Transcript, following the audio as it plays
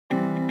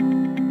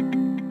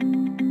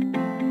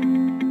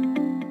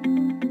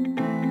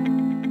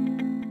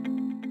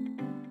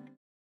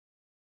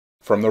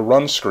From the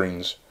Run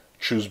screens,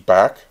 choose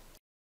Back,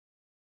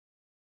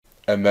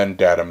 and then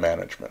Data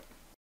Management.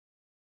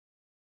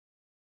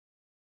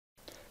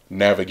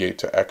 Navigate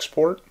to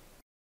Export.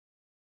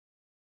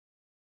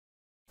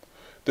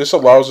 This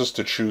allows us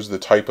to choose the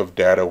type of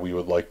data we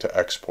would like to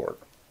export.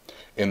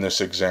 In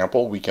this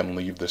example, we can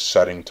leave this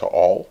setting to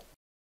all.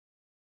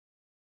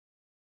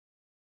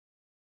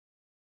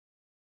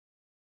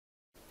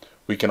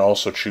 We can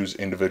also choose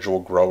individual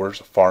growers,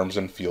 farms,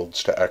 and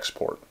fields to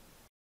export.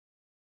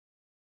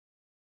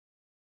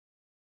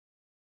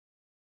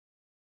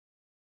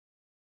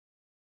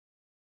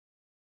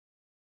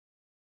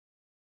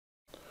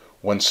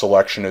 When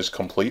selection is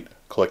complete,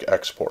 click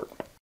Export.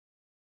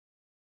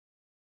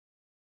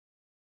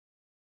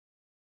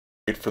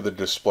 Wait for the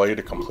display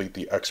to complete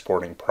the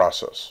exporting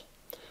process.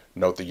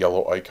 Note the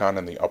yellow icon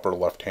in the upper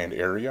left-hand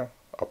area.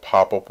 A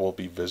pop-up will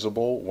be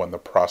visible when the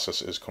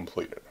process is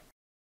completed.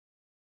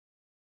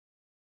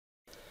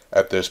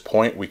 At this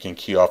point, we can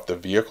key off the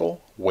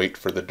vehicle, wait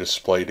for the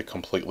display to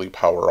completely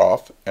power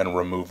off, and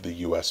remove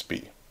the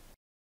USB.